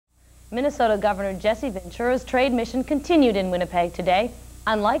Minnesota Governor Jesse Ventura's trade mission continued in Winnipeg today.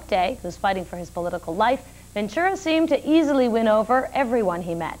 Unlike Day, who's fighting for his political life, Ventura seemed to easily win over everyone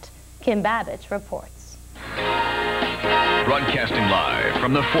he met. Kim Babbage reports. Broadcasting live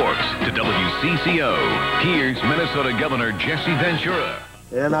from the Forks to WCCO, here's Minnesota Governor Jesse Ventura.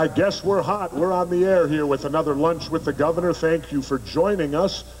 And I guess we're hot. We're on the air here with another Lunch with the Governor. Thank you for joining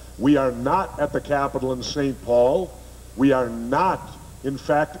us. We are not at the Capitol in St. Paul. We are not, in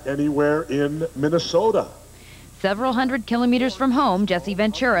fact, anywhere in Minnesota. Several hundred kilometers from home, Jesse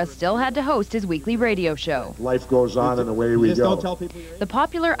Ventura still had to host his weekly radio show. Life goes on and away we go. The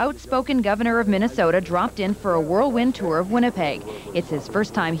popular, outspoken governor of Minnesota dropped in for a whirlwind tour of Winnipeg. It's his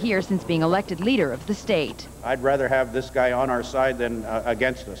first time here since being elected leader of the state. I'd rather have this guy on our side than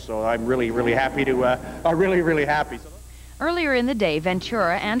against us, so I'm really happy to, really happy. Earlier in the day,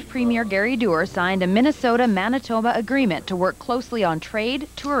 Ventura and Premier Gary Doer signed a Minnesota-Manitoba agreement to work closely on trade,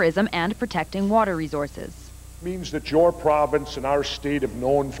 tourism, and protecting water resources. Means that your province and our state have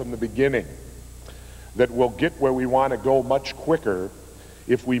known from the beginning that we'll get where we want to go much quicker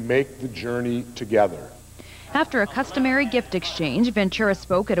if we make the journey together. After a customary gift exchange, Ventura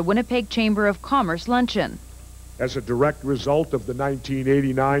spoke at a Winnipeg Chamber of Commerce luncheon. As a direct result of the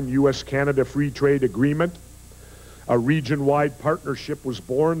 1989 U.S.-Canada Free Trade Agreement, a region-wide partnership was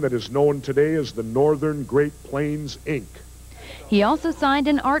born that is known today as the Northern Great Plains, Inc. He also signed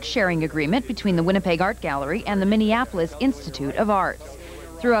an art-sharing agreement between the Winnipeg Art Gallery and the Minneapolis Institute of Arts.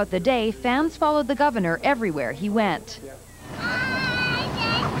 Throughout the day, fans followed the governor everywhere he went.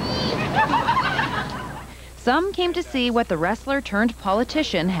 Some came to see what the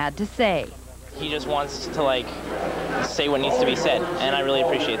wrestler-turned-politician had to say. He just wants to, say what needs to be said, and I really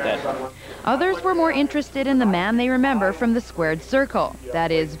appreciate that. Others were more interested in the man they remember from the squared circle.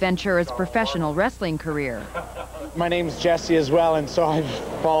 That is, Ventura's professional wrestling career. My name's Jesse as well, and so I've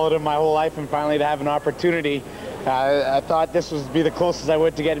followed him my whole life, and finally to have an opportunity. I thought this would be the closest I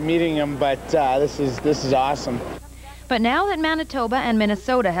would to get meeting him, but this is awesome. But now that Manitoba and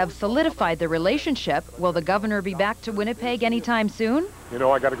Minnesota have solidified the relationship, will the governor be back to Winnipeg anytime soon? You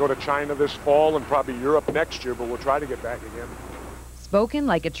know, I got to go to China this fall and probably Europe next year, but we'll try to get back again. Spoken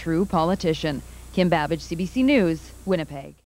like a true politician. Kim Babbage, CBC News, Winnipeg.